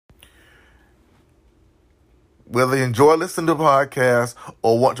Whether you enjoy listening to podcasts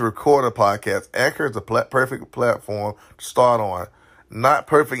or want to record a podcast, Anchor is the perfect platform to start on. Not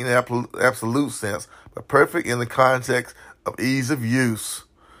perfect in the absolute sense, but perfect in the context of ease of use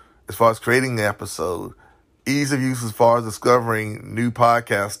as far as creating the episode, ease of use as far as discovering new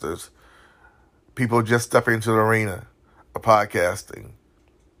podcasters, people just stepping into the arena of podcasting.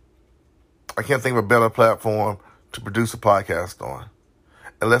 I can't think of a better platform to produce a podcast on.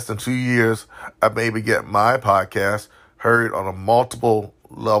 In less than 2 years, I maybe get my podcast heard on a multiple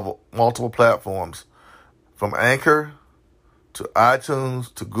platforms, from Anchor to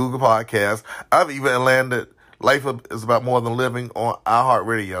iTunes to Google Podcasts. I've even landed Life is About More Than Living on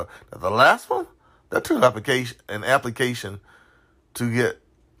iHeartRadio. Now, the last one, that took an application to get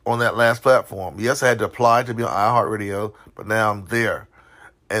on that last platform. Yes, I had to apply to be on iHeartRadio, but now I'm there.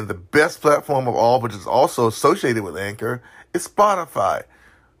 And the best platform of all, which is also associated with Anchor, is Spotify.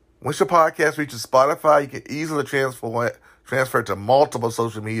 Once your podcast reaches Spotify, you can easily transfer it to multiple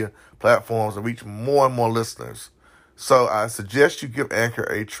social media platforms and reach more and more listeners. So I suggest you give Anchor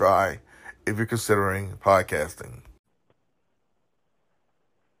a try if you're considering podcasting.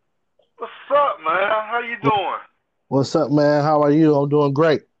 What's up, man? How you doing? What's up, man? How are you? I'm doing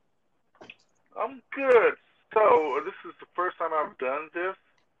great. I'm good. So this is the first time I've done this.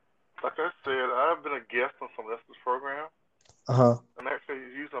 Like I said, I've been a guest on some of this program. Uh-huh. I'm actually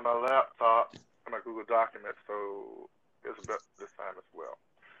using my laptop and my Google Documents, so it's about this time as well.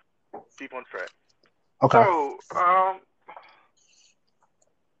 Keep on track. Okay. So, how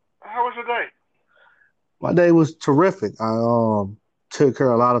was your day? My day was terrific. I took care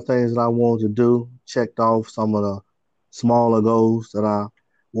of a lot of things that I wanted to do, checked off some of the smaller goals that I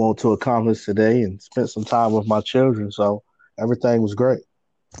want to accomplish today, and spent some time with my children. So everything was great.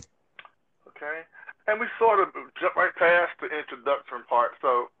 Okay. And we sort of jump right past the introduction part.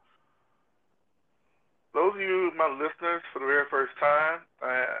 So, those of you, my listeners, for the very first time,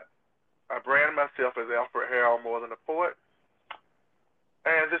 I brand myself as Alfred Harold More Than a Poet.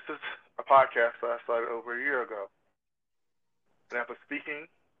 And this is a podcast that I started over a year ago. And after speaking,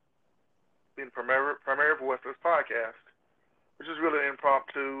 being the primary voice of this podcast, which is really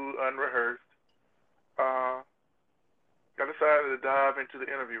impromptu, unrehearsed, I decided to dive into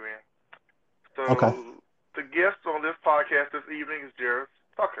the interviewing. So Okay. the guest on this podcast this evening is Jaris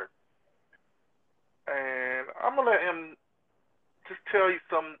Tucker. And I'm going to let him just tell you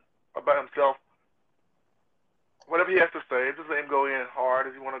something about himself. Whatever he has to say, just let him go in hard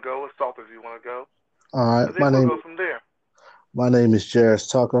as you want to go, as soft as you want to go. All right. And then we'll go from there. My name is Jaris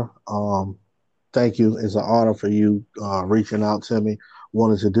Tucker. Thank you. It's an honor for you reaching out to me,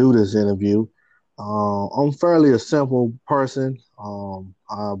 wanting to do this interview. I'm fairly a simple person.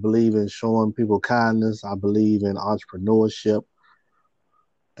 I believe in showing people kindness. I believe in entrepreneurship,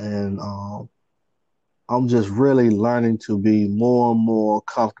 and I'm just really learning to be more and more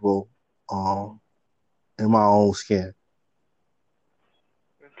comfortable um, in my own skin.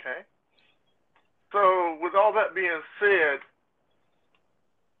 Okay. So with all that being said,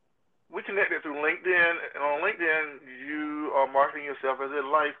 we connected through LinkedIn, and on LinkedIn, you are marketing yourself as a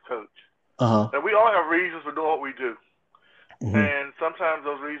life coach. Uh-huh. Now, we all have reasons for doing what we do. Mm-hmm. And sometimes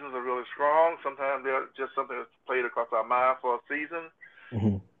those reasons are really strong. Sometimes they're just something that's played across our mind for a season.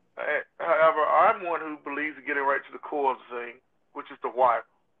 Mm-hmm. However, I'm one who believes in getting right to the core of the thing, which is the why.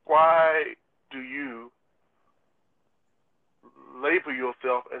 Why do you label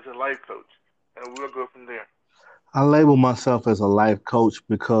yourself as a life coach? And we'll go from there. I label myself as a life coach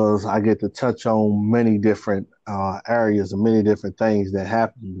because I get to touch on many different areas and many different things that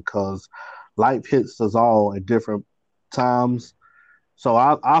happen because life hits us all at different times. So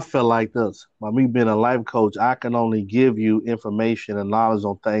I feel like this. By me being a life coach, I can only give you information and knowledge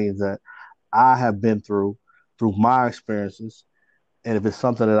on things that I have been through my experiences. And if it's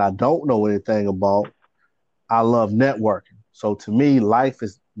something that I don't know anything about, I love networking. So to me, life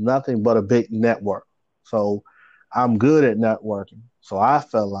is nothing but a big network. So I'm good at networking. So I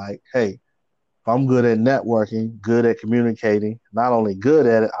felt like, hey, if I'm good at networking, good at communicating, not only good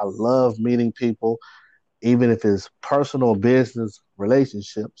at it, I love meeting people, even if it's personal business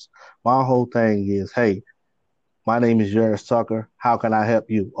relationships. My whole thing is, hey, my name is Jaris Tucker. How can I help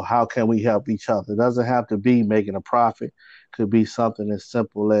you? Or how can we help each other? It doesn't have to be making a profit. It could be something as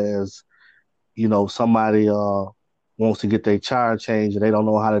simple as, somebody wants to get their tire changed and they don't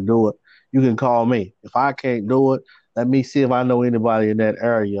know how to do it. You can call me. If I can't do it, let me see if I know anybody in that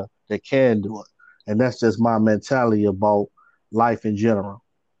area that can do it. And that's just my mentality about life in general.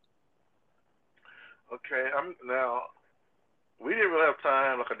 Okay. Now, we didn't really have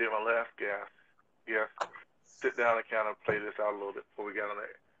time like I did my last guest. Yes. Sit down and kind of play this out a little bit before we got on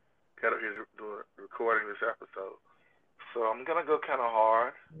that got up here recording this episode. So I'm gonna go kind of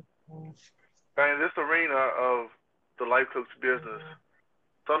hard. And in this arena of the life coach business,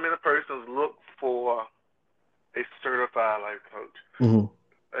 so many persons look for a certified life coach,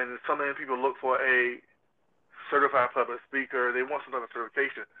 and so many people look for a certified public speaker. They want some type of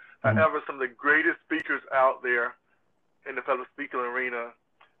certification. However, some of the greatest speakers out there in the public speaking arena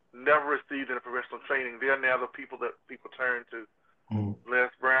never received any professional training. They're now the people that people turn to. Les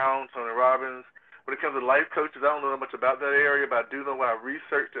Brown, Tony Robbins. When it comes to life coaches, I don't know much about that area, but I do know when I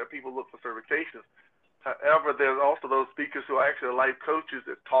research that people look for certifications. However, there's also those speakers who are actually life coaches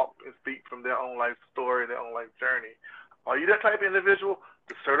that talk and speak from their own life story and their own life journey. Are you that type of individual,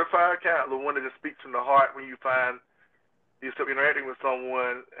 the certified kind, the one that just speaks from the heart when you find yourself interacting with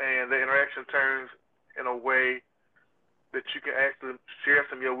someone and the interaction turns in a way that you can actually share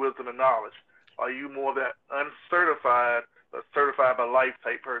some of your wisdom and knowledge? Are you more that uncertified but certified by life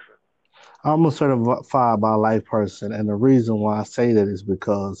type person? I'm a certified by life person, and the reason why I say that is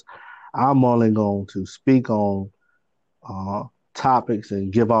because I'm only going to speak on uh, topics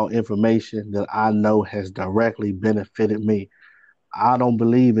and give out information that I know has directly benefited me. I don't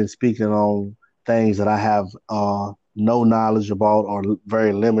believe in speaking on things that I have no knowledge about or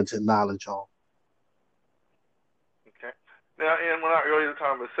very limited knowledge on. Okay. Now, in one of our earlier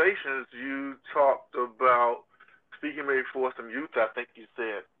conversations, you talked about speaking maybe for some youth, I think you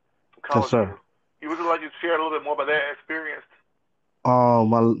said, some Yes, college sir. kids. You would like to share a little bit more about that experience?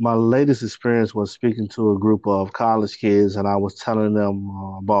 My latest experience was speaking to a group of college kids, and I was telling them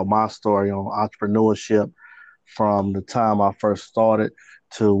about my story on entrepreneurship from the time I first started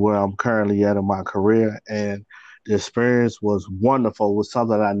to where I'm currently at in my career. And the experience was wonderful. It was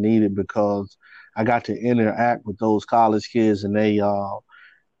something I needed because I got to interact with those college kids, and they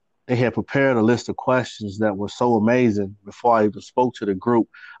had prepared a list of questions that were so amazing. Before I even spoke to the group,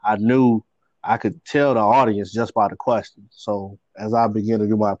 I knew I could tell the audience just by the questions. So as I began to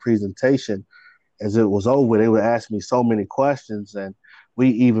do my presentation, as it was over, they would ask me so many questions, and we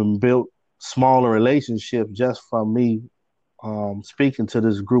even built smaller relationships just from me speaking to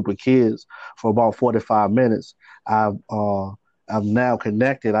this group of kids for about 45 minutes. I've uh, I'm now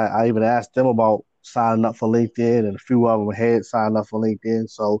connected. I even asked them about signing up for LinkedIn, and a few of them had signed up for LinkedIn.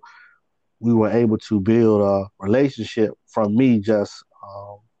 So we were able to build a relationship from me just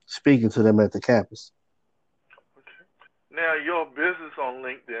speaking to them at the campus. Okay. Now, your business on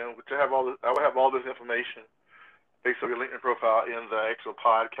LinkedIn, which I will have all this information based on your LinkedIn profile in the actual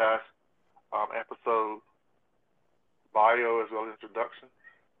podcast episode bio as well as introduction.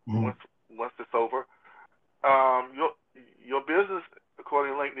 Mm-hmm. Once it's over, your business,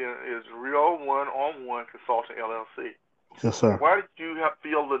 according to LinkedIn, is Real One on One Consulting LLC. Yes, sir. Why did you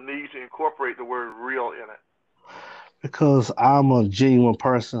feel the need to incorporate the word real in it? Because I'm a genuine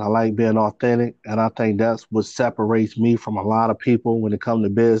person. I like being authentic, and I think that's what separates me from a lot of people when it comes to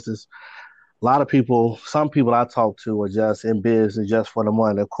business. A lot of people, some people I talk to are just in business just for the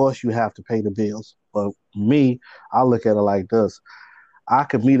money. Of course, you have to pay the bills, but me, I look at it like this. I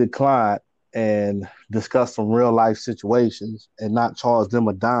could meet a client and discuss some real life situations and not charge them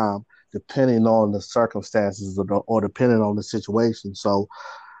a dime depending on the circumstances or depending on the situation. So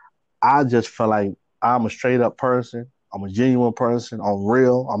I just feel like I'm a straight up person. I'm a genuine person. I'm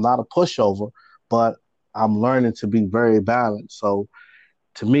real. I'm not a pushover, but I'm learning to be very balanced. So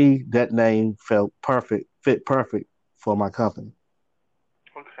to me, that name fit perfect for my company.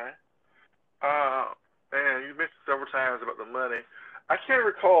 Okay. And you mentioned several times about the money. I can't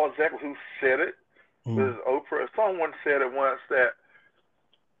recall exactly who said it. It Mm. was Oprah. Someone said it once that,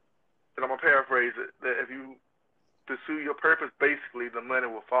 and I'm gonna paraphrase it, that if you pursue your purpose, basically the money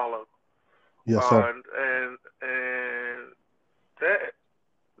will follow. Yes, sir. And that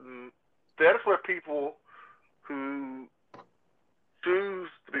that's where people who choose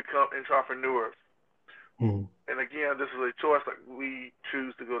to become entrepreneurs. Mm. And again, this is a choice. Like we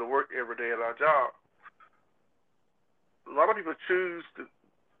choose to go to work every day at our job. A lot of people choose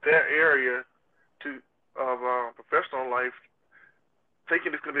that area to of professional life,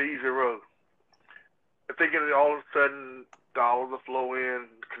 thinking it's going to be an easy road, and thinking that all of a sudden dollars will flow in,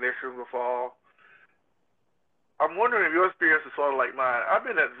 connections will fall. I'm wondering if your experience is sort of like mine. I've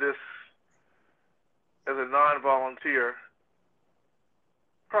been at this as a non-volunteer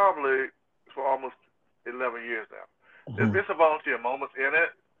probably for almost 11 years now. There's Mm-hmm. been some volunteer moments in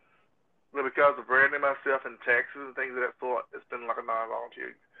it, but because of branding myself and taxes and things of that sort, it's been like a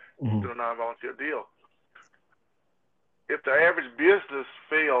non-volunteer. It's Mm-hmm. been a non-volunteer deal. If the average business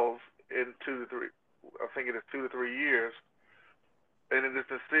fails in 2 to 3, I think it is 2 to 3 years, and it is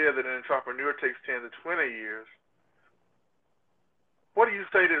said that an entrepreneur takes 10 to 20 years, what do you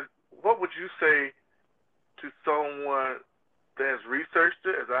say to what would you say to someone that has researched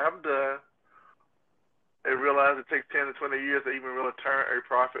it, as I have done, and realized it takes 10 to 20 years to even really turn a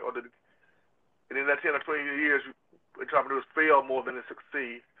profit, and in that 10 or 20 years, entrepreneurs fail more than they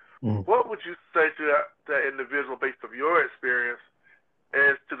succeed. Mm. What would you say to that individual based on your experience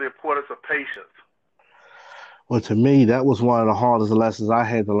as to the importance of patience? Well, to me, that was one of the hardest lessons I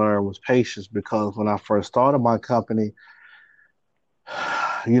had to learn was patience because when I first started my company,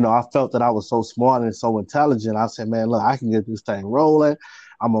 I felt that I was so smart and so intelligent. I said, man, look, I can get this thing rolling.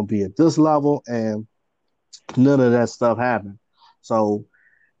 I'm gonna be at this level, and none of that stuff happened. So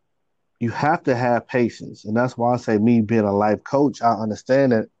you have to have patience. And that's why I say me being a life coach, I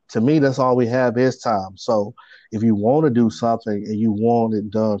understand that to me, that's all we have is time. So if you want to do something and you want it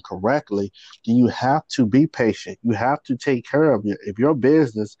done correctly, then you have to be patient. You have to take care of it. If your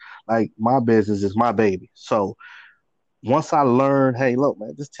business, like my business is my baby. So once I learned, hey, look,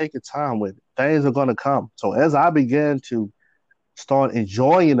 man, just take your time with it. Things are going to come. So as I began to start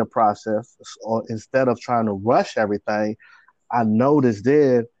enjoying the process or instead of trying to rush everything, I noticed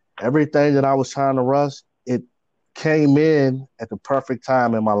then everything that I was trying to rush, it came in at the perfect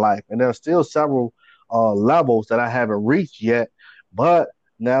time in my life. And there are still several levels that I haven't reached yet. But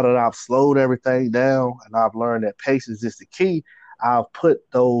now that I've slowed everything down and I've learned that patience is the key, I've put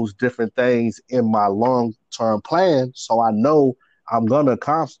those different things in my long term plan. So I know I'm going to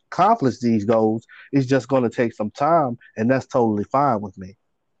accomplish these goals. It's just going to take some time. And that's totally fine with me.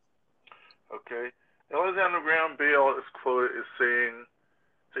 Okay. Alexander Graham Bell is quoted as saying,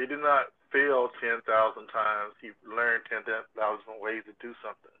 so he did not fail 10,000 times. He learned 10,000 ways to do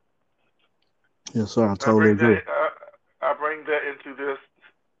something. Yes, sir. I I totally bring agree. that I bring that into this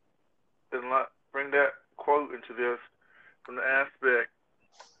and bring that quote into this from the aspect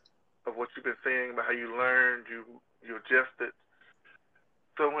of what you've been saying about how you learned, you adjusted.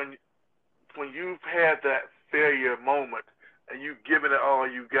 So when you've had that failure moment and you've given it all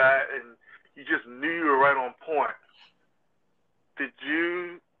you got and you just knew you were right on point, did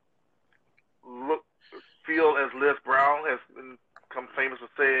you look feel as Les Brown has become famous for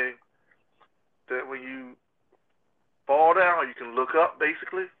saying that when you fall down you can look up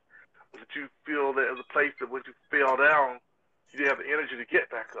basically? Or did you feel that it was a place that when you fell down you didn't have the energy to get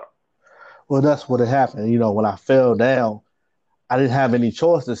back up? Well, that's what had happened. When I fell down, I didn't have any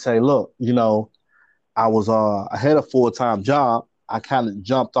choice to say, look, I had a full-time job. I kind of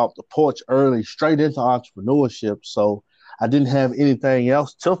jumped off the porch early, straight into entrepreneurship. So I didn't have anything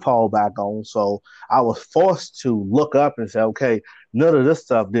else to fall back on. So I was forced to look up and say, okay, none of this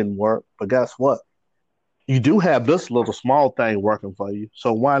stuff didn't work. But guess what? You do have this little small thing working for you.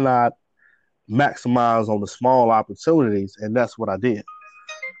 So why not maximize on the small opportunities? And that's what I did.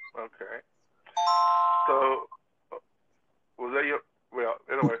 Okay. So was that your well,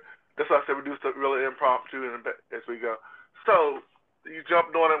 anyway, that's why I said we do stuff really impromptu and as we go. So you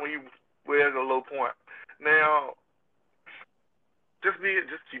jumped on it when you were at a low point. Now, just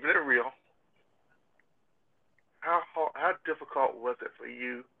keeping it real. How difficult was it for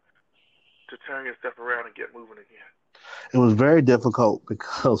you to turn yourself around and get moving again? It was very difficult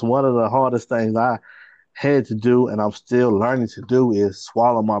because one of the hardest things I had to do and I'm still learning to do is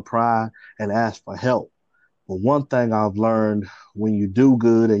swallow my pride and ask for help. But one thing I've learned when you do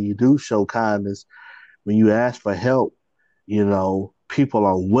good and you do show kindness, when you ask for help, people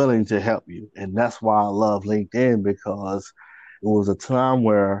are willing to help you. And that's why I love LinkedIn because it was a time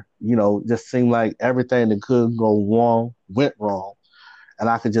where, just seemed like everything that could go wrong went wrong. And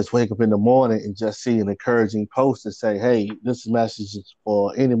I could just wake up in the morning and just see an encouraging post and say, hey, this message is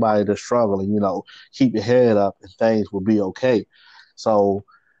for anybody that's struggling, keep your head up and things will be okay. So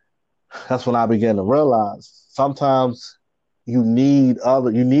that's when I began to realize sometimes you need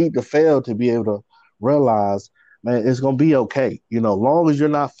to fail to be able to realize, man, it's gonna be okay. Long as you're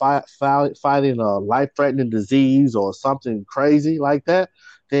not fighting a life-threatening disease or something crazy like that,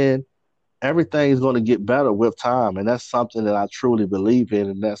 then everything is going to get better with time, and that's something that I truly believe in,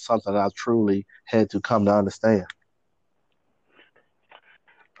 and that's something I truly had to come to understand.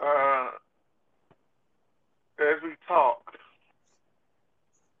 Uh, as we talked,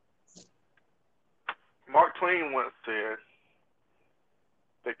 Mark Twain once said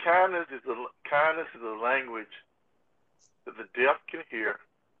that kindness is a language that the deaf can hear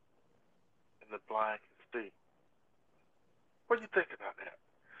and the blind can see. What do you think about that?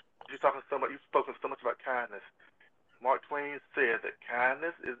 You've spoken so much about kindness. Mark Twain said that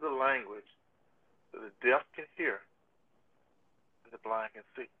kindness is the language that the deaf can hear and the blind can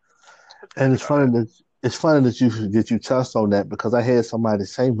see. What do you And think about that? it's funny that you touched on that because I had somebody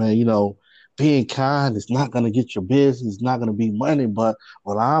say, man, being kind is not going to get your business, it's not going to be money. But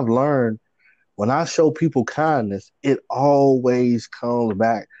what I've learned, when I show people kindness, it always comes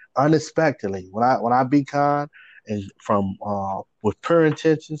back unexpectedly. When I be kind and from with pure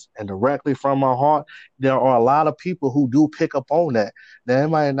intentions and directly from my heart, there are a lot of people who do pick up on that. Now it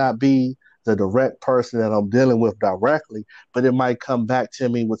might not be the direct person that I'm dealing with directly, but it might come back to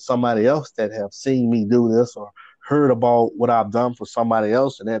me with somebody else that have seen me do this or heard about what I've done for somebody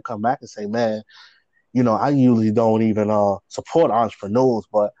else, and they'll come back and say, "Man, I usually don't even support entrepreneurs,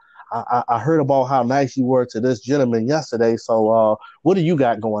 but I heard about how nice you were to this gentleman yesterday. So what do you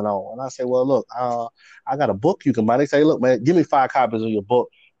got going on?" And I say, "Well, look, I got a book you can buy." They say, "Look, man, give me 5 copies of your book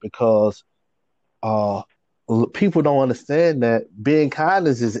because uh, people don't understand that being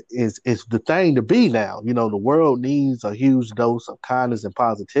kindness is the thing to be now. The world needs a huge dose of kindness and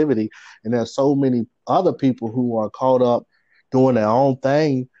positivity, and there's so many other people who are caught up doing their own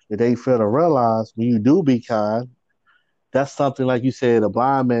thing that they fail to realize when you do be kind, that's something like you said, a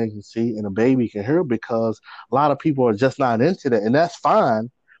blind man can see and a baby can hear because a lot of people are just not into that, and that's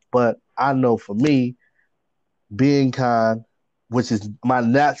fine. But I know for me, being kind, which is my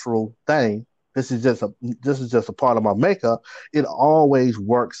natural thing, this is just a part of my makeup. It always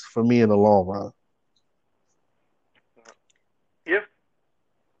works for me in the long run. If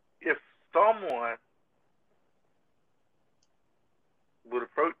if someone would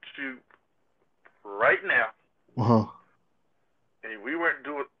approach you right now, Uh-huh. and we weren't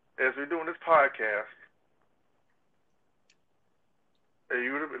doing as we're doing this podcast, and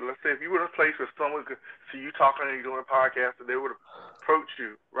you would have, let's say if you were in a place where someone could see you talking and you're doing a podcast, and they would approach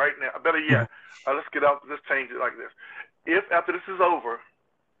you right now. Better yet, let's get out. Let's change it like this. If after this is over,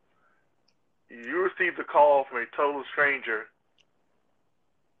 you received a call from a total stranger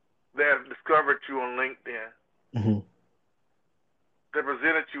that discovered you on LinkedIn, Mm-hmm. that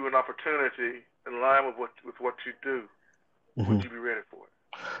presented you an opportunity in line with what you do, would Mm-hmm. you be ready for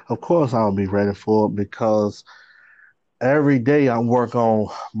it? Of course, I'll be ready for it because every day I work on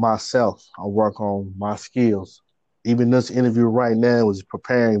myself. I work on my skills. Even this interview right now is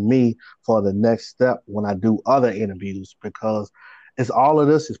preparing me for the next step when I do other interviews because it's all of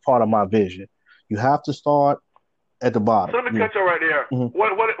this is part of my vision. You have to start at the So bottom. let me cut you right there. Mhm.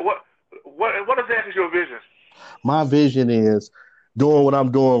 What exactly is your vision? My vision is doing what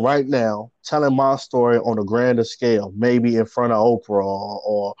I'm doing right now, telling my story on a grander scale, maybe in front of Oprah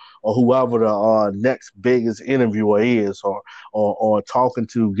or whoever the next biggest interviewer is, or talking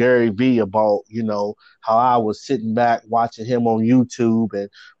to Gary Vee about how I was sitting back watching him on YouTube and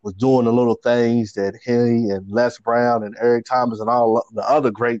was doing the little things that he and Les Brown and Eric Thomas and all the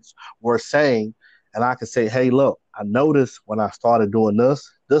other greats were saying. And I could say, hey, look, I noticed when I started doing this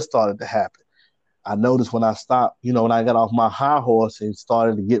started to happen. I noticed when I stopped, when I got off my high horse and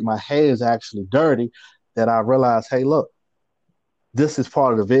started to get my hands actually dirty, that I realized, hey, look, this is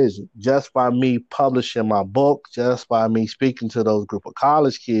part of the vision. Just by me publishing my book, just by me speaking to those group of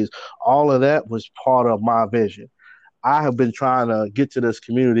college kids, all of that was part of my vision. I have been trying to get to this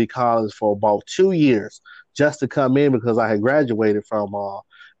community college for about 2 years just to come in because I had graduated from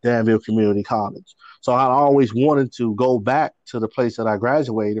Danville Community College. So I always wanted to go back to the place that I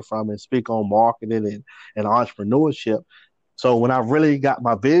graduated from and speak on marketing and entrepreneurship. So when I really got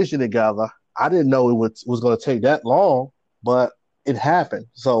my vision together, I didn't know it was going to take that long, but it happened.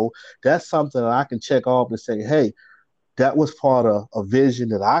 So that's something that I can check off and say, hey, that was part of a vision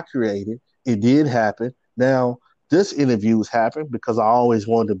that I created. It did happen. Now, this interview's happened because I always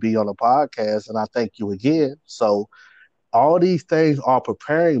wanted to be on a podcast, and I thank you again. So, all these things are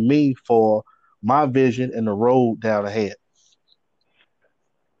preparing me for my vision and the road down ahead.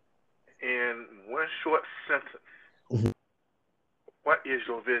 In one short sentence, Mhm. what is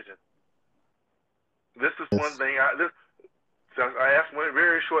your vision? This is one Yes. thing. So I asked one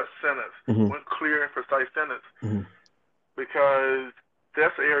very short sentence, Hmm. one clear and precise sentence, Hmm. because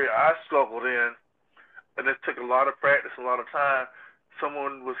that's the area I struggled in, and it took a lot of practice, a lot of time.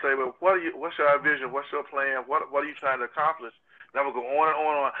 Someone would say, "Well, what's your vision? What's your plan? What are you trying to accomplish?" And I would go on and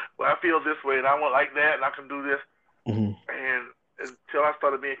on and on. Well, I feel this way, and I want like that, and I can do this. Hmm. And until I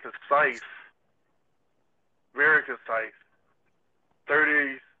started being concise, very concise,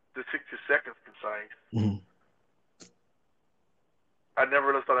 30 to 60 seconds concise, Hmm. I never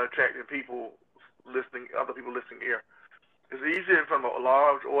really started attracting other people listening here. It's easier in front of a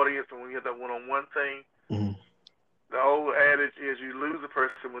large audience, and when you have that one-on-one thing, Hmm. the old adage is you lose a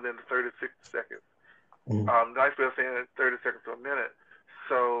person within the 30 to 60 seconds. Hmm. Nice way of saying 30 seconds to a minute.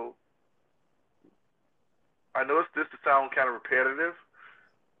 So I know this to sound kind of repetitive,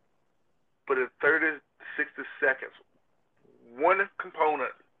 but in 30 to 60 seconds, one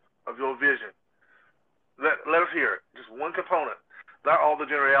component of your vision. Let us hear it. Just one component, not all the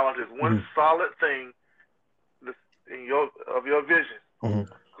generalities. One solid thing of your vision.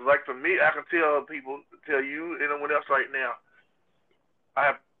 Like for me, I can tell you, anyone else right now, I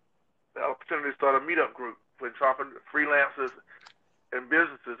have the opportunity to start a meetup group for freelancers and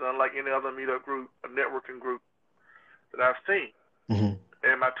businesses, unlike any other meetup group, a networking group that I've seen.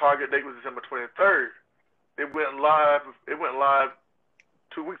 And my target date was December 23rd. It went live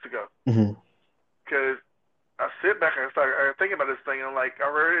 2 weeks ago. Because I sit back and I think about this thing, and I'm like,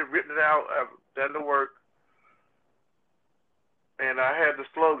 I've already written it out, I've done the work, and I had the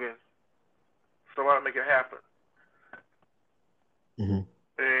slogan, so why not make it happen? And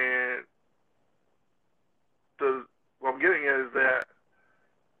what I'm getting at is that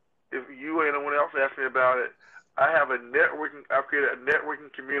if you or anyone else asks me about it, I've created a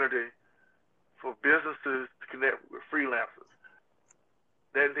networking community for businesses to connect with freelancers.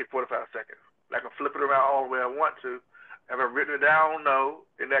 That didn't take 45 seconds. I can flip it around all the way I want to. Have I written it down? No.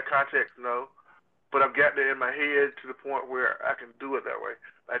 In that context, no. But I've gotten it in my head to the point where I can do it that way.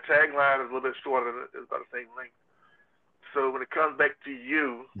 My tagline is a little bit shorter than it's about the same length. So when it comes back to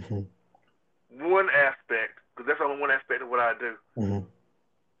you, one aspect, because that's only one aspect of what I do.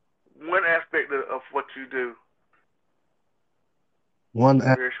 One aspect of what you do.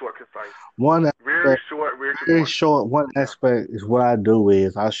 Very short, concise. Very short, very concise. Very short. One aspect is what I do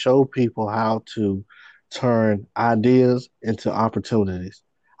is I show people how to turn ideas into opportunities.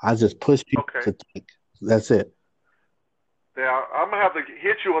 I just push people to think. That's it. Now, I'm going to have to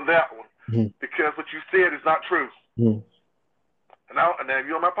hit you on that one because what you said is not true. And now if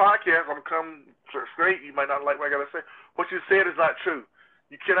you're on my podcast, I'm going to come straight. You might not like what I got to say. What you said is not true.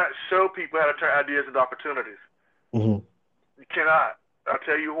 You cannot show people how to turn ideas into opportunities. You cannot. I'll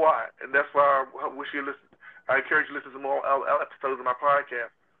tell you why. And that's why I wish you listen. I encourage you to listen to more episodes of my podcast.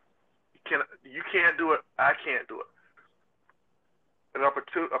 You can't do it. I can't do it.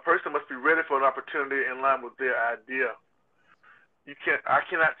 A person must be ready for an opportunity in line with their idea. I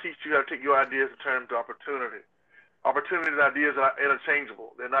cannot teach you how to take your ideas and turn them into opportunity. Opportunities and ideas are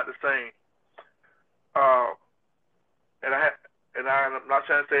interchangeable. They're not the same. And I'm not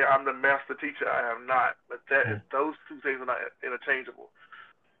trying to say I'm the master teacher. I am not. But those two things are not interchangeable.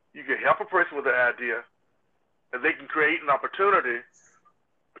 You can help a person with an idea, and they can create an opportunity,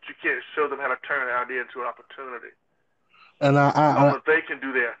 but you can't show them how to turn an idea into an opportunity. And they can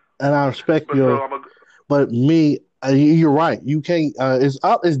do that. And I respect but me, you're right. You can't.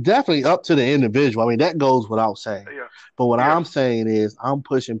 It's definitely up to the individual. I mean, that goes without saying. Yeah. But what I'm saying is, I'm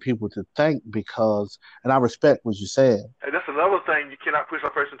pushing people to think because, and I respect what you said. And that's another thing. You cannot push a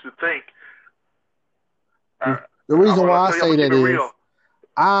person to think. The reason why I say that is,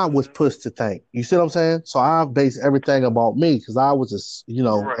 I was pushed to think. You see what I'm saying? So I've based everything about me because I was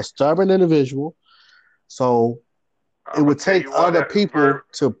a stubborn individual. So it would take other people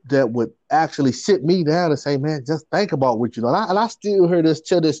that would actually sit me down and say, "Man, just think about what you know." And I still hear this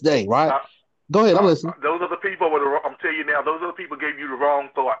to this day, right? Go ahead, I'm listening. Those are the people. I'm telling you now. Those are the people gave you the wrong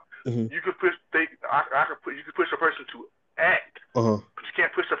thought. You could push. You could push a person to act, but you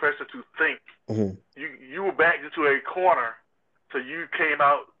can't push a person to think. You were backed into a corner, so you came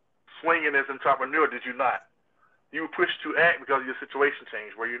out swinging as an entrepreneur. Did you not? You were pushed to act because your situation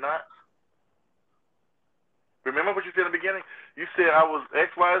changed. Were you not? Remember what you said in the beginning? You said I was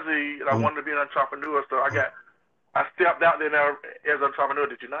X, Y, Z, and I wanted to be an entrepreneur, so I stepped out there now as an entrepreneur.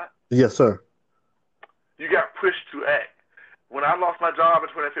 Did you not? Yes, sir. You got pushed to act. When I lost my job in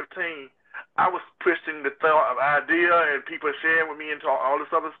 2015, I was pushing the thought of idea and people sharing with me and all this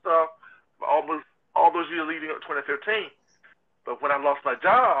other stuff almost all those years leading up to 2015. But when I lost my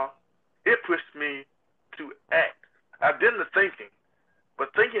job, it pushed me to act. I did the thinking. But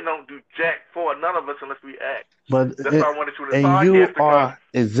thinking don't do jack for none of us unless we act. But that's why I wanted you to and you are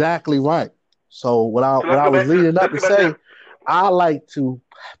exactly right. So what I was leading up to say, I like to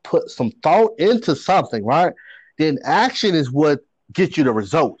put some thought into something, right? Then action is what gets you the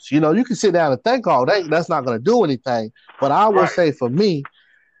results. You know, you can sit down and think all day. That's not going to do anything. But I will say for me,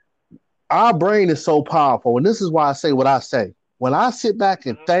 our brain is so powerful. And this is why I say what I say. When I sit back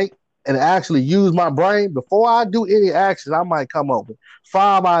and think, and actually use my brain, before I do any action, I might come up with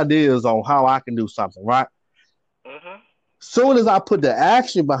 5 ideas on how I can do something, right? Soon as I put the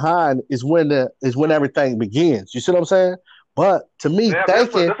action behind is when everything begins. You see what I'm saying? But to me,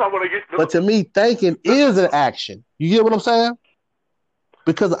 thinking is an action. You get what I'm saying?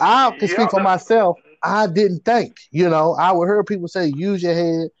 Because I can speak for myself. I didn't think. You know, I would hear people say, use your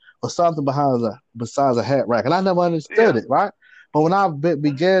head or something besides a hat rack. And I never understood it, right? But when I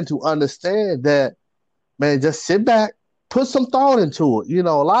began to understand that, man, just sit back, put some thought into it. You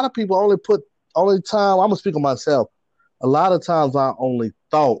know, a lot of people only time I'm gonna speak on myself. A lot of times I only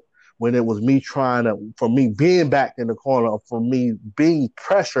thought when it was me for me being back in the corner, or for me being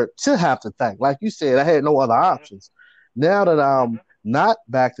pressured to have to think. Like you said, I had no other options. Now that I'm not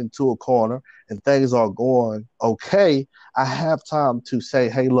backed into a corner and things are going okay, I have time to say,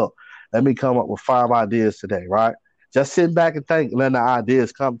 hey, look, let me come up with 5 ideas today, right? Just sitting back and think, letting the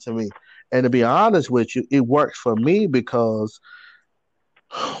ideas come to me. And to be honest with you, it works for me because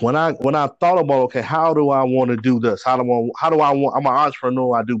when I thought about, okay, how do I want to do this? How do I want? I'm an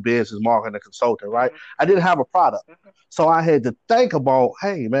entrepreneur. I do business marketing and consulting, right? I didn't have a product, so I had to think about,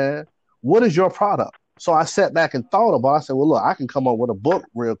 hey man, what is your product? So I sat back and thought about. I said, well, look, I can come up with a book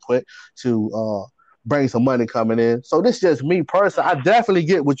real quick to bring some money coming in. So this is just me personally. I definitely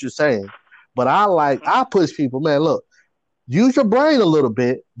get what you're saying, but I push people, man. Look, use your brain a little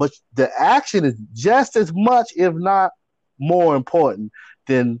bit, but the action is just as much, if not more important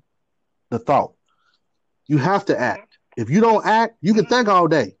than the thought. You have to act. If you don't act, you can think all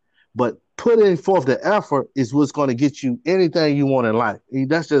day, but putting forth the effort is what's going to get you anything you want in life.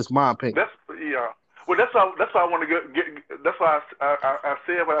 That's just my opinion. Well, that's why I want to get. That's why I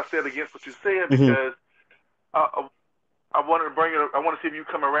said what I said against what you said, because I wanted to bring it. I want to see if you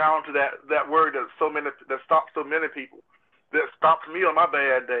come around to that word that stops so many people. That stops me on my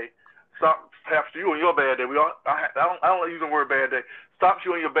bad day. Stops you on your bad day. I don't use the word bad day. Stops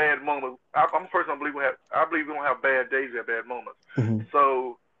you on your bad moment. I'm a person. I believe we don't have bad days. We have bad moments.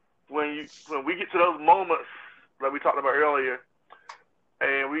 So when we get to those moments that we talked about earlier,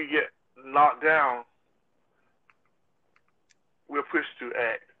 and we get knocked down, we're pushed to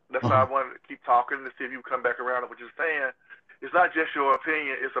act. That's why I wanted to keep talking to see if you come back around to what you're saying. It's not just your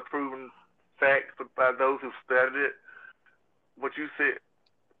opinion. It's a proven fact by those who studied it. What you said,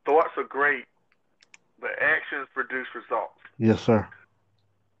 thoughts are great, but actions produce results. Yes, sir.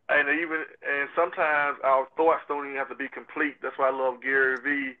 And sometimes our thoughts don't even have to be complete. That's why I love Gary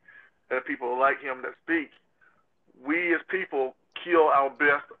Vee and people like him that speak. We as people kill our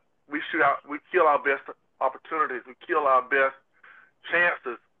best. We kill our best opportunities. We kill our best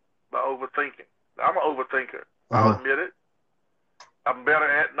chances by overthinking. I'm an overthinker. I'll admit it. I'm better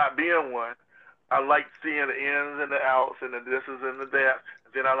at not being one. I like seeing the ins and the outs and the thises and the that.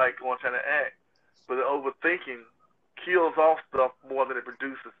 And then I like going trying to act. But the overthinking kills off stuff more than it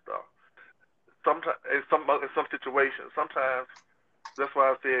produces stuff. Sometimes, in some situations, sometimes that's why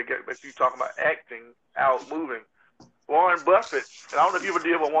I said if you talking about acting out, moving. Warren Buffett. And I don't know if you ever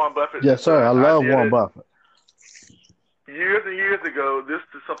deal with Warren Buffett. Yes, sir. I love Warren Buffett. Years and years ago, this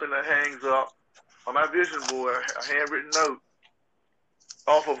is something that hangs up on my vision board, a handwritten note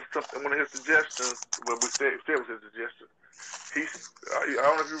off of one of his suggestions. Well, we said it was his suggestion. I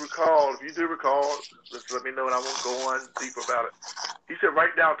don't know if you recall. If you do recall, just let me know, and I won't go on deep about it. He said,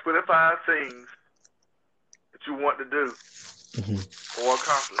 write down 25 things that you want to do or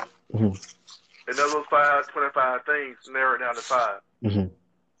accomplish. And those 25 things, narrow it down to 5.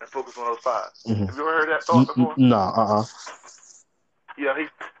 And focus on those 5. Have you ever heard that thought before? No. Yeah, he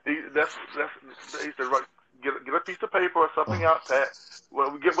said, get a piece of paper or something out that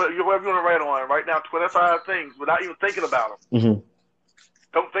whatever you want to write on. Write down 25 things without even thinking about them.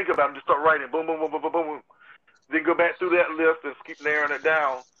 Don't think about them. Just start writing. Boom, boom, boom, boom, boom, boom. Then go back through that list and keep narrowing it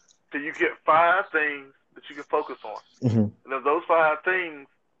down till you get 5 things that you can focus on. And if those 5 things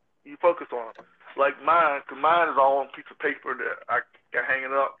you focus on, like mine, because mine is all on a piece of paper that I got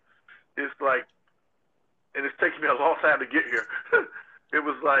hanging up. It's like, and it's taken me a long time to get here. It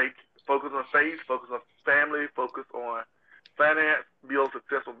was like focus on faith, focus on family, focus on finance, build a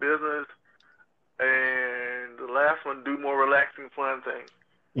successful business, and the last one, do more relaxing, fun things.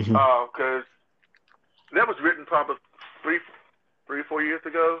 Because that was written probably 3 or 4 years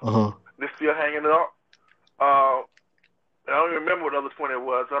ago. It's still hanging up. I don't even remember what the other 20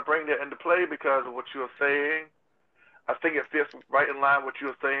 was. I bring that into play because of what you were saying. I think it fits right in line with what you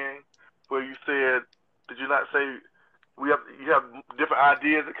were saying, where you said, did you not say you have different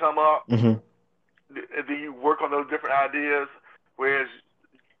ideas that come up, and then you work on those different ideas, whereas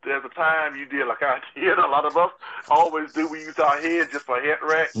there's a time you did like I did, a lot of us always do. We use our head just for a head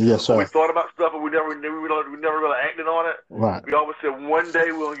rack. Yes, sir. We thought about stuff, but we never really acted on it. Right. We always said one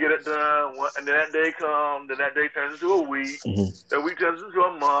day we'll get it done, and then that day comes, then that day turns into a week, that week turns into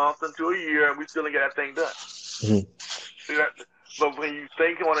a month, into a year, and we still ain't get that thing done. See that? But when you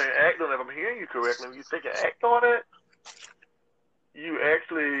think on it and act on it, if I'm hearing you correctly, when you think and act on it, you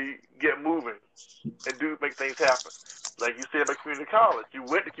actually get moving and make things happen. Like you said about community college. You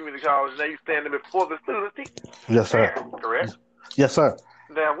went to community college, and now you're standing before the students teaching. Yes, sir. Correct? Yes, sir.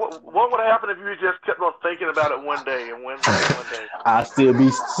 Now, what would happen if you just kept on thinking about it one day and one day and one day? I'd still be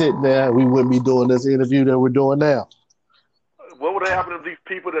sitting there. We wouldn't be doing this interview that we're doing now. What would happen if these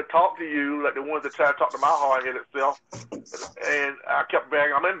people that talk to you, like the ones that try to talk to my hard-headed self, and I kept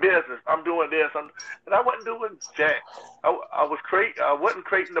bragging, I'm in business, I'm doing this, and I wasn't doing jack. I wasn't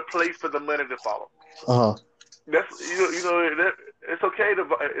creating the place for the money to follow. That's it's okay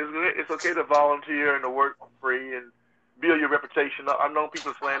to volunteer and to work for free and build your reputation. I've known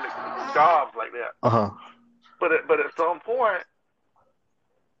people slander jobs like that. But at some point,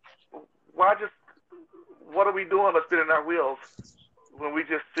 what are we doing but spinning our wheels when we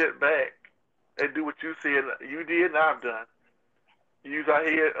just sit back and do what you said you did and I've done? Use our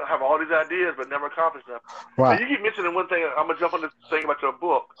head, have all these ideas, but never accomplish them. Right. Now, you keep mentioning one thing. I'm gonna jump on this thing about your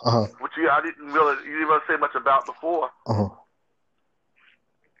book, which you didn't really say much about before.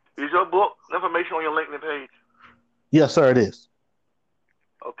 Is your book information on your LinkedIn page? Yes, sir, it is.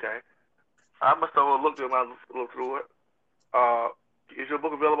 Okay. I must have looked through it. Is your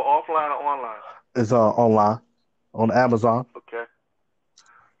book available offline or online? It's online on Amazon.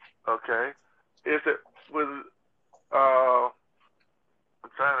 Okay. Is it with I'm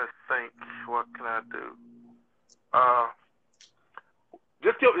trying to think. What can I do?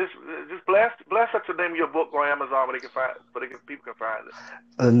 Just blast out the name of your book on Amazon where people can find it.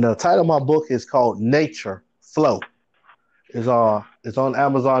 And the title of my book is called Nature Flow. It's on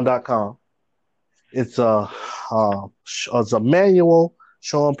Amazon.com. It's a manual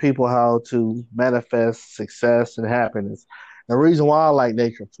showing people how to manifest success and happiness. The reason why I like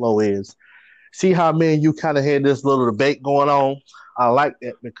Nature Flow is, see how me and you kind of had this little debate going on? I like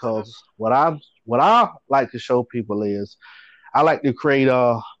that because what I like to show people is I like to create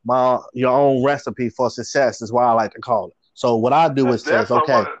your own recipe for success is why I like to call it. So what I do is say,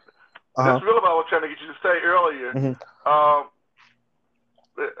 okay. That's really what I was trying to get you to say earlier. I'm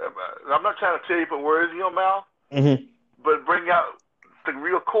not trying to tell you put words in your mouth, but bring out the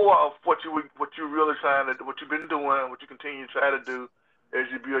real core of what you've been doing, what you continue to try to do as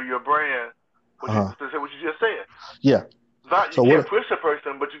you build your brand. What you just said. Yeah. You can't push a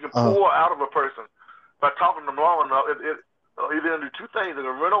person, but you can pour out of a person by talking to them long enough. You're going to do two things. They're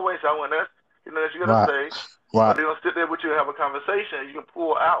going to run away. So that's what you're going to say. Right. Or they're going to sit there with you and have a conversation. You can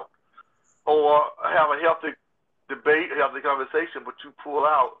pull out, or have a healthy debate, a healthy conversation, but you pull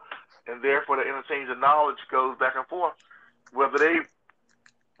out, and therefore the interchange of knowledge goes back and forth, whether they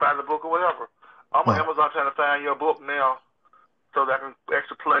find the book or whatever. I'm on Amazon trying to find your book now so that I can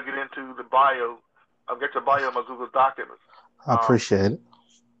actually plug it into the bio. I'll get your bio in my Google documents. I appreciate it.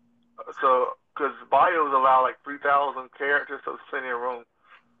 So, because bios allow like 3,000 characters, so it's plenty of room.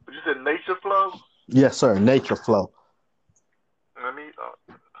 But you said Nature Flow? Yes, sir. Nature Flow.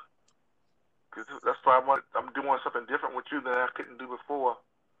 Because that's why I'm doing something different with you than I couldn't do before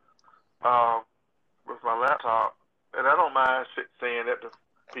with my laptop. And I don't mind saying that to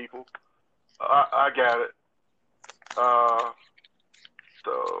people. I got it.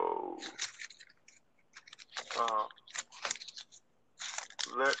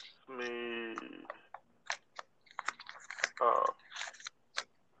 Let me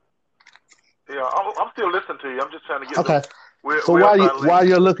I'm still listening to you. I'm just trying to get okay. So while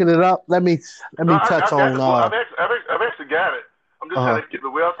you're looking it up, let me touch on. I've actually got it. I'm just trying to get the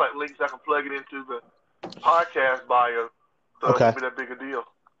website link so I can plug it into the podcast bio. So it won't be that big a deal.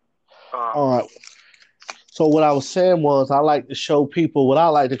 All right. So what I was saying was I like to show people what I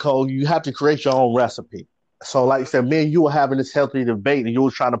like to call you have to create your own recipe. So like you said, me and you were having this healthy debate and you were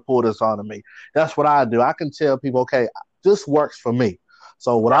trying to pull this onto me. That's what I do. I can tell people, okay, this works for me.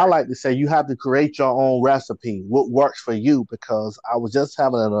 So what I like to say, you have to create your own recipe, what works for you, because I was just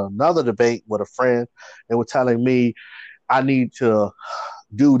having another debate with a friend. They were telling me I need to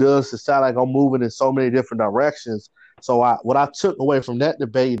do this. It sounds like I'm moving in so many different directions. So what I took away from that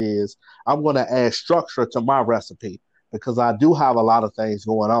debate is I'm going to add structure to my recipe because I do have a lot of things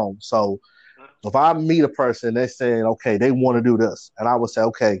going on. So if I meet a person, they're saying, okay, they want to do this. And I would say,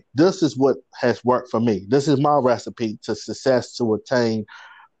 okay, this is what has worked for me. This is my recipe to success to attain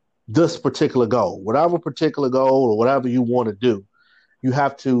this particular goal. Whatever particular goal or whatever you want to do, you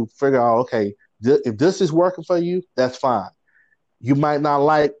have to figure out, okay, if this is working for you, that's fine. You might not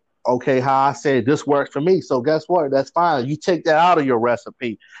like, okay, how I said this works for me. So guess what? That's fine. You take that out of your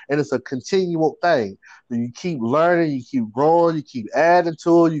recipe, and it's a continual thing. So you keep learning, you keep growing, you keep adding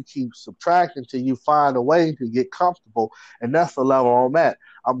to it, you keep subtracting till you find a way to get comfortable. And that's the level I'm at.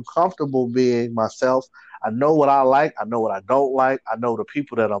 I'm comfortable being myself. I know what I like. I know what I don't like. I know the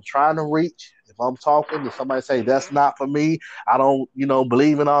people that I'm trying to reach. If I'm talking to somebody say that's not for me, I don't,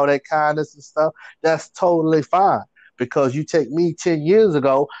 believe in all that kindness and stuff, that's totally fine. because you take me 10 years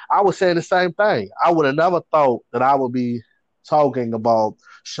ago, I was saying the same thing. I would have never thought that I would be talking about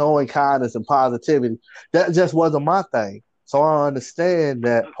showing kindness and positivity. That just wasn't my thing. So I understand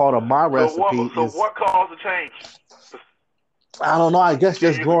that part of my recipe So is, what caused the change? I don't know, I guess 10 just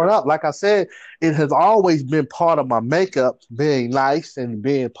years ago. growing up. Like I said, it has always been part of my makeup, being nice and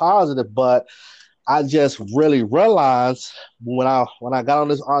being positive, but I just really realized when I got on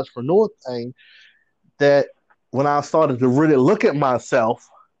this entrepreneur thing that when I started to really look at myself,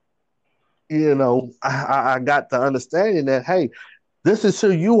 I got the understanding that, hey, this is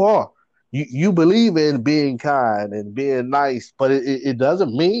who you are. You believe in being kind and being nice, but it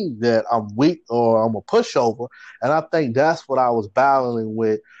doesn't mean that I'm weak or I'm a pushover. And I think that's what I was battling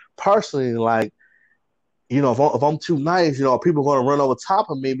with personally. Like, if I'm too nice, people are going to run over top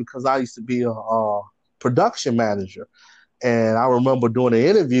of me because I used to be a production manager. And I remember doing an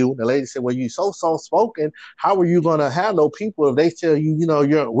interview. The lady said, "Well, you so soft spoken. How are you gonna handle people if they tell you,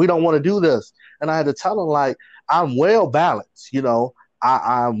 we don't want to do this?" And I had to tell them, like, I'm well balanced.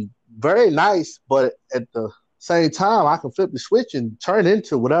 I'm very nice, but at the same time, I can flip the switch and turn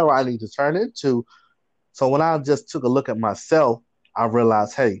into whatever I need to turn into. So when I just took a look at myself, I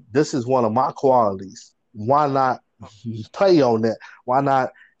realized, hey, this is one of my qualities. Why not play on that? Why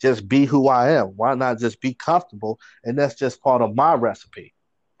not just be who I am? Why not just be comfortable? And that's just part of my recipe.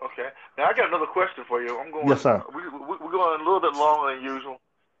 Okay. Now I got another question for you. Yes, sir. We're going a little bit longer than usual.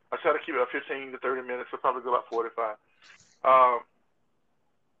 I try to keep it at 15 to 30 minutes. We'll probably go about 45. Um,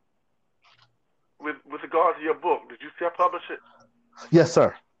 with regard to your book, did you self-publish it? Yes,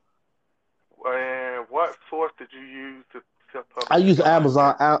 sir. And what source did you use to I self-publish it? use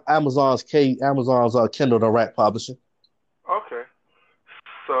Amazon's Kindle Direct Publishing. Okay.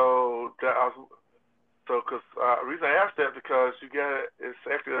 So because the reason I asked that because it's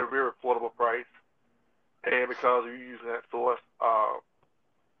actually a very affordable price, and because you're using that source, I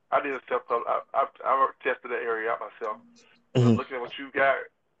did a self-publish. I tested that area out myself. So Mm-hmm. looking at what you got,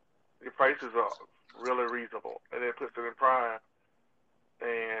 your prices are really reasonable, and it puts it in prime.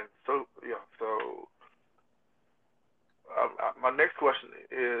 And so yeah, so my next question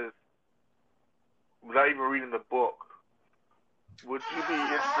is, without even reading the book, would you be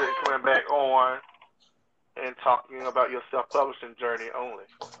interested in coming back on and talking about your self-publishing journey only?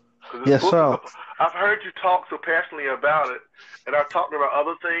 Because this Yes, book sir. I've heard you talk so passionately about it, and I've talked about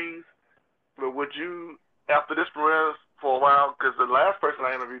other things. But would you, after this runs for a while, because the last person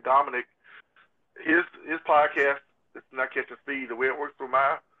I interviewed, Dominic, his podcast, it's not catching speed. The way it works for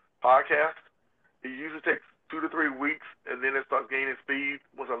my podcast, it usually takes 2 to 3 weeks, and then it starts gaining speed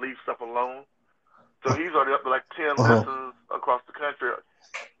once I leave stuff alone. So he's already up to like 10 Uh-huh. listens across the country.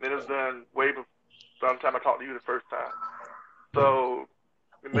 And it's done way before the time I talked to you the first time. So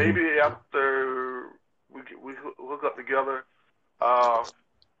maybe after we hook up together,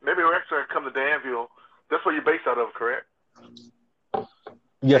 maybe we're actually going to come to Danville. That's where you're based out of, correct?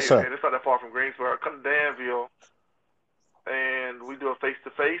 Yes, sir. And it's not that far from Greensboro. Come to Danville, and we do a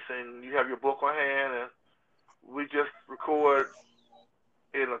face-to-face, and you have your book on hand, and we just record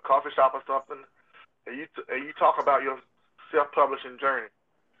in a coffee shop or something, and you talk about your self-publishing journey.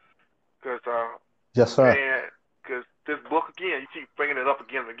 Because Yes, sir. because this book again, you keep bringing it up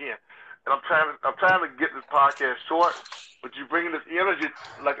again and again, and I'm trying to get this podcast short, but you bringing this energy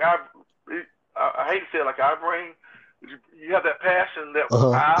like I hate to say it like I bring. You have that passion that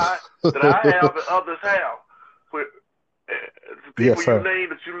Uh-huh. I have and others have. But the people Yes, you sir. name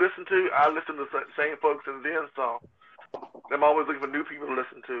that you listen to, I listen to the same folks and then some. I'm always looking for new people to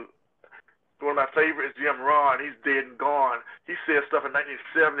listen to. One of my favorites is Jim Ron. He's dead and gone. He said stuff in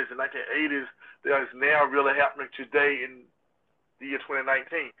 1970s and 1980s that is now really happening today in the year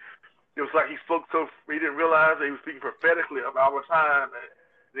 2019. It was like he spoke he didn't realize that he was speaking prophetically of our time and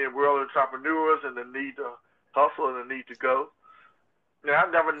the world of entrepreneurs and the need to hustle and the need to go. Now,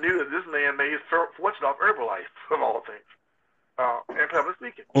 I never knew that this man made his fortune off Herbalife, of all things, and public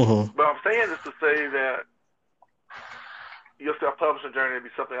speaking. Mm-hmm. But I'm saying this to say that your self-publishing journey would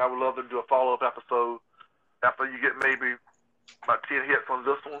be something I would love to do a follow-up episode after you get maybe about 10 hits on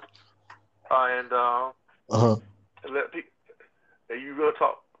this one, and let people, and you really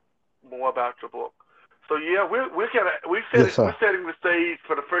talk more about your book. So yeah, we're setting the stage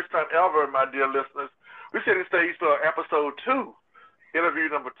for the first time ever, my dear listeners. We're setting the stage for episode 2, interview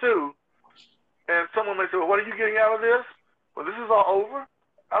number 2, and someone may say, "Well, what are you getting out of this?" Well, this is all over.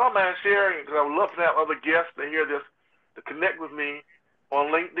 I don't mind sharing because I would love to have other guests to hear this, to connect with me on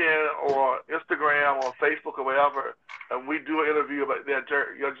LinkedIn or Instagram or Facebook or wherever, and we do an interview about their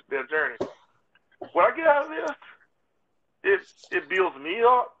journey. What I get out of this, it builds me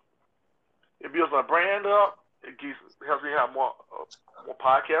up, it builds my brand up, helps me have more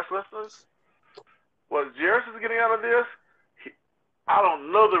podcast listeners. What Jaris is getting out of this, I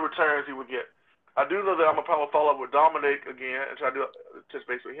don't know the returns he would get. I do know that I'm gonna probably follow up with Dominic again and try to do touch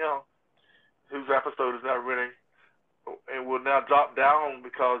base with him, whose episode is now running and will now drop down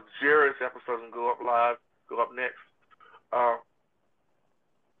because Jaris' episode will go up next.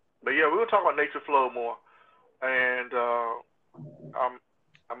 But yeah, we're gonna talk about nature flow more, and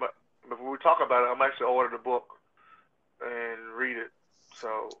before we talk about it, I'm actually ordered the book and read it,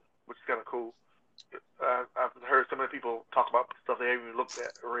 so which is kind of cool. I've heard so many people talk about stuff they haven't even looked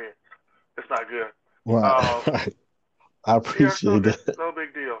at or read. It's not good. Right. Right. I appreciate that. It's no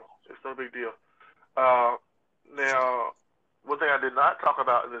big deal. It's no big deal. Now, one thing I did not talk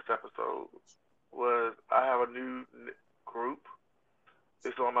about in this episode was I have a new group.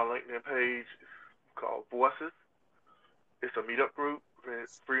 It's on my LinkedIn page. It's called Voices. It's a meetup group for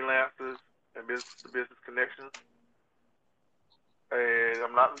freelancers and business connections.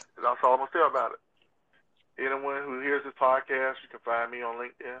 And that's all I'm going to say about it. Anyone who hears this podcast, you can find me on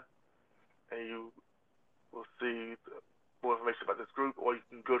LinkedIn, and you will see more information about this group, or you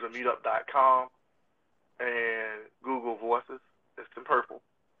can go to meetup.com and Google Voices. It's in purple.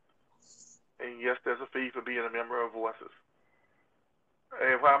 And yes, there's a fee for being a member of Voices.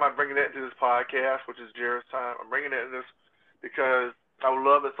 And why am I bringing that into this podcast, which is Jaris' time? I'm bringing that in this because I would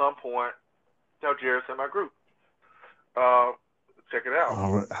love at some point to have Jaris in my group. Check it out.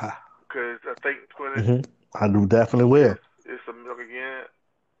 All right. Because I think it's going to... I do definitely will. It's a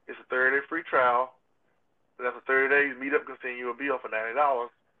 30-day free trial. And after 30 days, Meetup can send you a bill for $90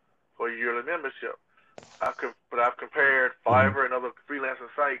 for a yearly membership. But I've compared Fiverr and other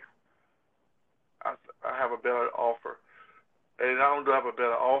freelancing sites. I have a better offer. And not only do I have a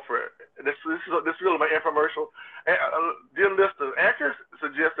better offer, this is really my infomercial. Dear listeners, Anchor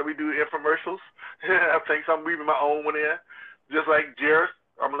suggests that we do infomercials. I think I'm weaving my own one in. Just like Jaris,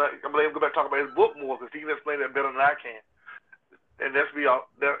 I'm gonna let him go back and talk about his book more because he can explain that better than I can. And that's me all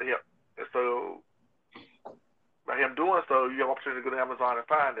that. Yeah. And so by him doing so, you have an opportunity to go to Amazon and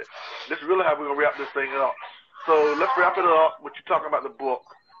find it. This is really how we're gonna wrap this thing up. So let's wrap it up with you talking about the book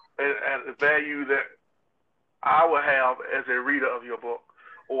and the value that I will have as a reader of your book,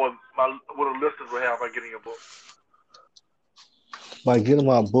 or what the listeners will have by getting your book. By getting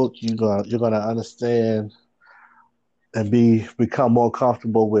my book, you're gonna understand and become more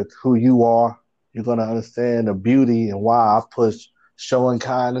comfortable with who you are. You're gonna understand the beauty and why I push showing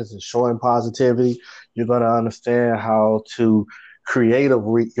kindness and showing positivity. You're gonna understand how to create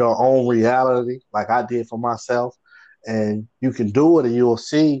your own reality, like I did for myself, and you can do it, and you'll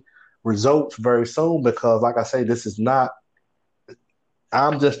see results very soon. Because, like I say, this is not.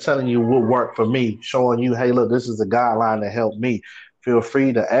 I'm just telling you what worked for me, showing you, hey, look, this is a guideline that helped me. Feel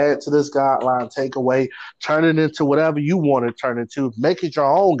free to add to this guideline, take away, turn it into whatever you want to turn it into. Make it your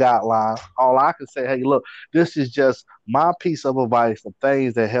own guideline. All I can say, hey, look, this is just my piece of advice of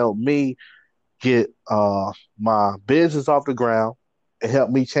things that helped me get my business off the ground. It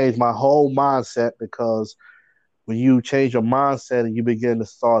helped me change my whole mindset, because when you change your mindset and you begin to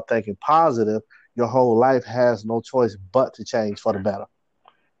start thinking positive, your whole life has no choice but to change for the better.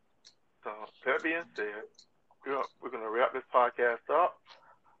 So that being said, we're going to wrap this podcast up,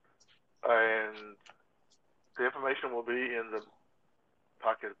 and the information will be in the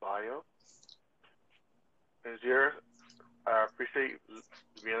podcast bio. And Jaris, I appreciate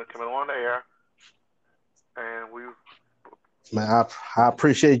you coming on the air, and Man, I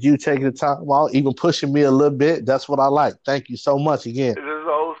appreciate you taking the time out, even pushing me a little bit. That's what I like. Thank you so much again. This is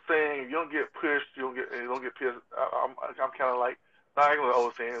the old saying: you don't get pushed, you don't get pissed. I'm kind of like, not even the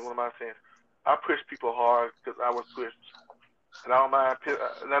old saying. One of my sayings. I push people hard because I was pushed, and I don't mind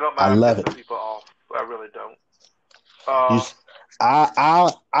pissing people off. I really don't.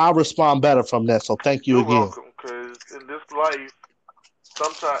 I respond better from that. So thank you you're again. Welcome, because in this life,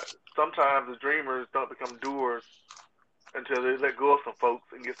 sometimes the dreamers don't become doers until they let go of some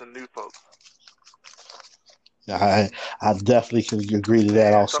folks and get some new folks. I definitely can agree to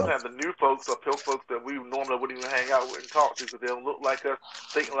that also. Sometimes the new folks are folks that we normally wouldn't even hang out with and talk to because they don't look like us,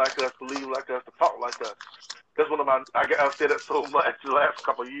 think like us, believe like us, to talk like us. That's one of my. I've said that so much the last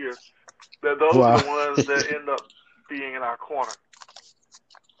couple of years. That those are the ones that end up being in our corner.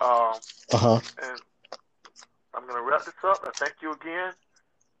 And I'm going to wrap this up. I thank you again.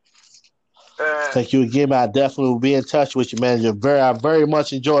 Thank you again, man. I definitely will be in touch with you, man. I very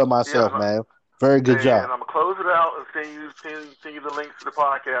much enjoyed myself, man. Very good job. And I'm gonna close it out and send you the links to the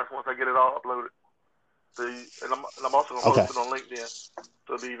podcast once I get it all uploaded. And I'm also gonna post it on LinkedIn,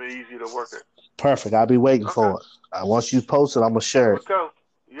 so it'll be even easier to work it. Perfect. I'll be waiting for it. Once you post it, I'm gonna share it. Let's go.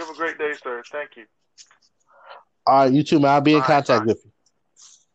 You have a great day, sir. Thank you. All right, you too, man. I'll be All in right, contact bye. with you.